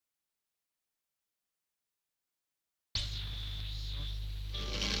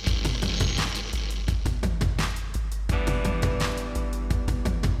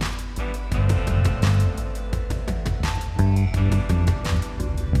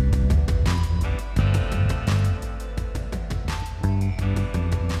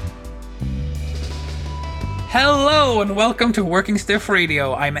Hello and welcome to Working Stiff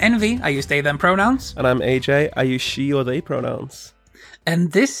Radio. I'm Envy, I use they, them pronouns. And I'm AJ, I use she or they pronouns.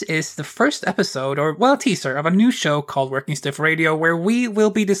 And this is the first episode, teaser, of a new show called Working Stiff Radio, where we will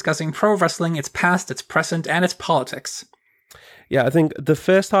be discussing pro wrestling, its past, its present, and its politics. Yeah, I think the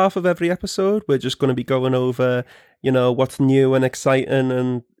first half of every episode, we're just going to be going over, what's new and exciting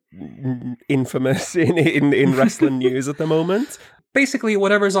and infamous in wrestling news at the moment. Basically,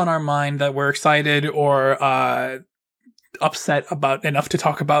 whatever's on our mind that we're excited or upset about enough to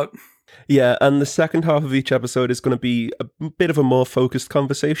talk about. Yeah, and the second half of each episode is going to be a bit of a more focused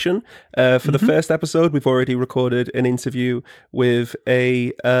conversation. For the first episode, we've already recorded an interview with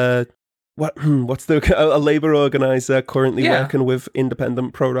a labor organizer currently working with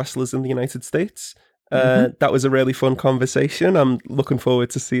independent pro wrestlers in the United States. That was a really fun conversation. I'm looking forward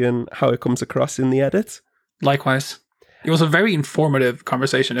to seeing how it comes across in the edit. Likewise. It was a very informative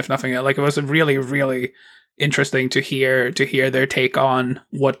conversation, if nothing else. Like, it was really, really interesting to hear their take on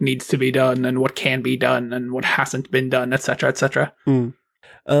what needs to be done and what can be done and what hasn't been done, etc., etc.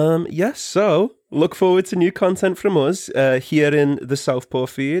 Yes, so look forward to new content from us here in the Southpaw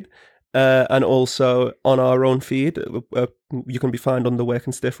feed and also on our own feed. You can be found on the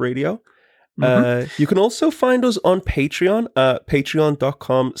Working Stiff Radio. You can also find us on Patreon at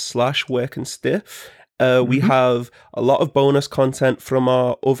patreon.com/workingstiff. We have a lot of bonus content from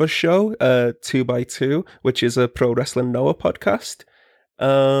our other show, 2x2, which is a Pro Wrestling Noah podcast.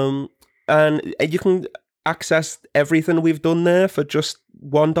 And you can access everything we've done there for just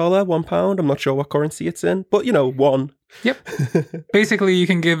 $1, £1. I'm not sure what currency it's in, but one. Yep. Basically, you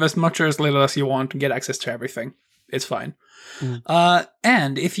can give as much or as little as you want and get access to everything. It's fine.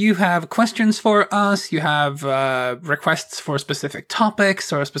 And if you have questions for us, you have requests for specific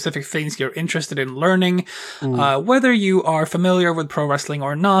topics or specific things you're interested in learning, whether you are familiar with pro wrestling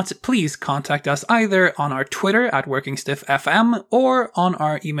or not, please contact us either on our Twitter at WorkingStiffFM or on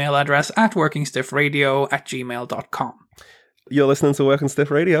our email address at workingstiffradio@gmail.com. You're listening to Working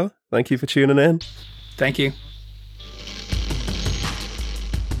Stiff Radio. Thank you for tuning in. Thank you.